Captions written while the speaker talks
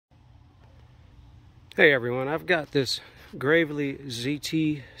Hey everyone, I've got this Gravely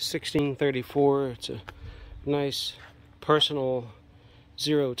ZT 1634. It's a nice personal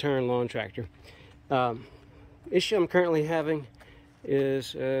zero-turn lawn tractor. Issue I'm currently having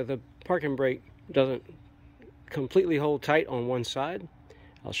is the parking brake doesn't completely hold tight on one side.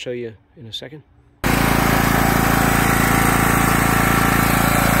 I'll show you in a second.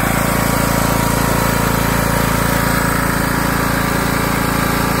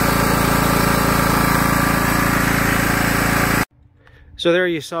 So there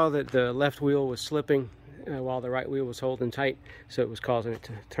you saw that the left wheel was slipping while the right wheel was holding tight, so it was causing it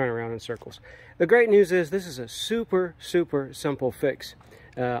to turn around in circles. The great news is this is a super simple fix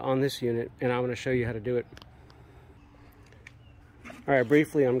on this unit, and I'm going to show you how to do it. All right,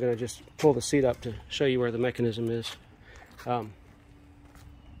 briefly, I'm going to just pull the seat up to show you where the mechanism is.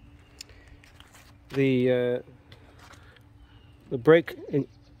 The brake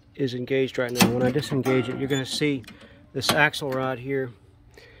is engaged right now. When I disengage it, you're going to see this axle rod here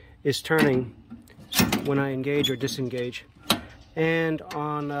is turning when I engage or disengage. And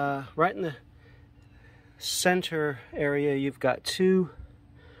on right in the center area, you've got two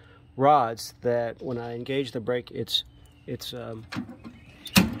rods that when I engage the brake, all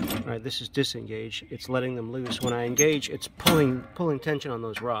right, this is disengage. It's letting them loose. When I engage, it's pulling tension on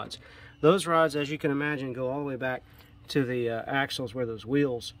those rods. Those rods, as you can imagine, go all the way back to the axles where those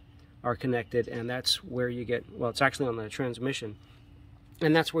wheels are connected, and that's where you get, well, it's actually on the transmission,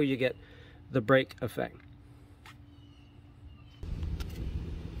 and that's where you get the brake effect.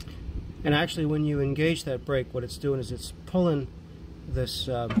 And actually, when you engage that brake, what it's doing is it's pulling this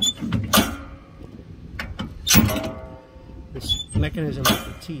this mechanism with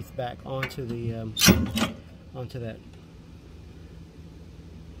the teeth back onto the onto that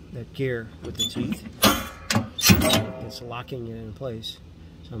gear with the teeth. It's locking it in place.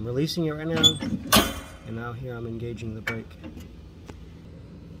 So I'm releasing it right now, and now here I'm engaging the brake.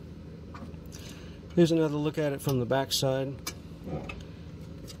 Here's another look at it from the back side,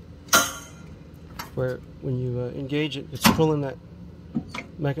 where when you engage it, it's pulling that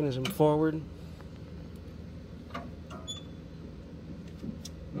mechanism forward.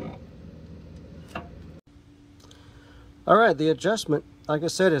 Alright, the adjustment, like I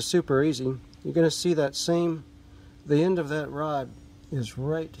said, is super easy. You're going to see that the end of that rod is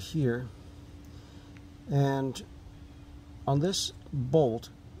right here, and on this bolt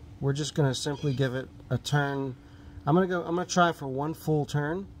we're just going to simply give it a turn. I'm going to try for one full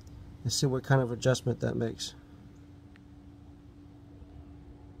turn and see what kind of adjustment that makes.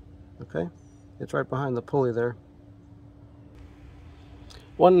 Okay, it's right behind the pulley there.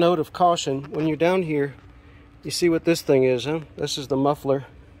 One note of caution: when you're down here, you see what this thing is, huh? This is the muffler.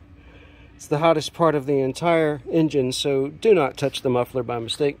 It's the hottest part of the entire engine, so do not touch the muffler by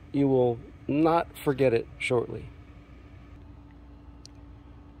mistake. You will not forget it shortly.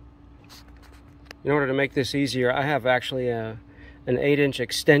 In order to make this easier, I have actually an 8-inch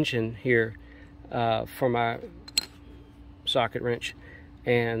extension here for my socket wrench,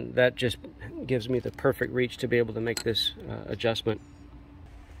 and that just gives me the perfect reach to be able to make this adjustment.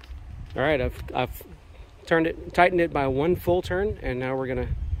 All right, I've tightened it by one full turn, and now we're gonna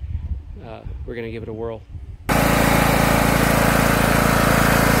give it a whirl.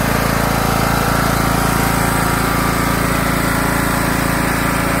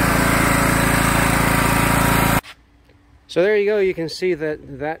 So there you go. You can see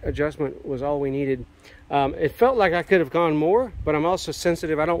that adjustment was all we needed. It felt like I could have gone more, but I'm also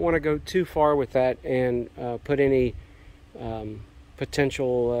sensitive. I don't want to go too far with that and put any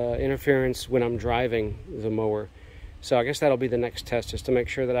potential interference when I'm driving the mower. So I guess that'll be the next test, just to make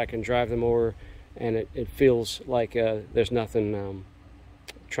sure that I can drive the mower and it feels like there's nothing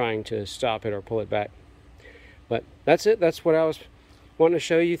trying to stop it or pull it back. But that's it. That's what I was wanting to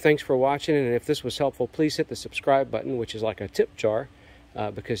show you. Thanks for watching, and if this was helpful, please hit the subscribe button, which is like a tip jar,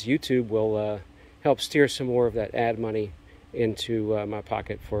 because YouTube will help steer some more of that ad money into my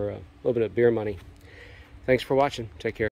pocket for a little bit of beer money. Thanks for watching. Take care.